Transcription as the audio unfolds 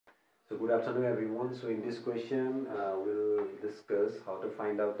So good afternoon everyone. So in this question we'll discuss how to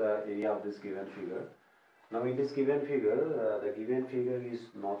find out the area of this given figure. Now in this given figure, the given figure is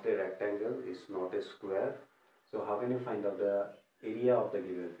not a rectangle, it's not a square. So how can you find out the area of the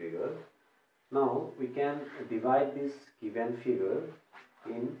given figure? Now we can divide this given figure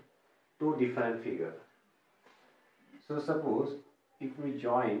in two different figures. So suppose if we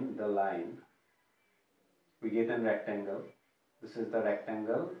join the line, we get a rectangle. This is the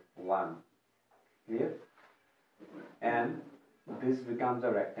rectangle 1, clear? And this becomes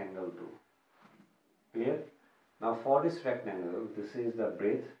a rectangle 2, clear? Now for this rectangle, this is the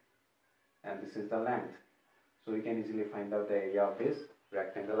breadth and this is the length. So we can easily find out the area of this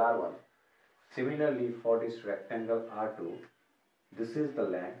rectangle R1. Similarly, for this rectangle R2, this is the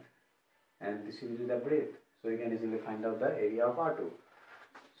length and this will be the breadth. So you can easily find out the area of R2.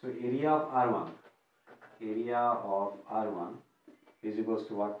 So area of R1 is equals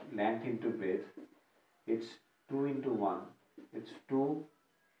to what? Length into breadth. It's 2 into 1. It's 2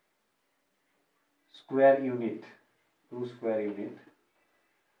 square unit. 2 square unit.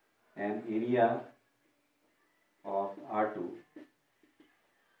 And area of R2.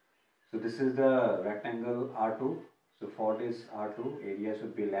 So this is the rectangle R2. So for this R2, area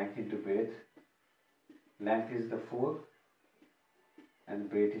should be length into breadth. Length is the 4 and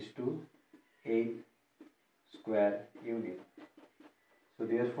breadth is 2, 8 square unit. So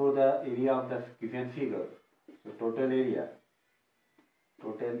therefore the area of the given figure, so total area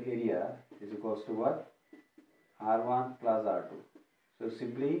is equals to what? R1 plus R2. So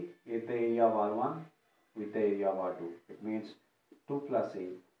simply get the area of R1 with the area of R2. It means 2 plus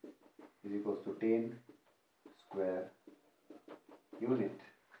 8 is equals to 10 square unit.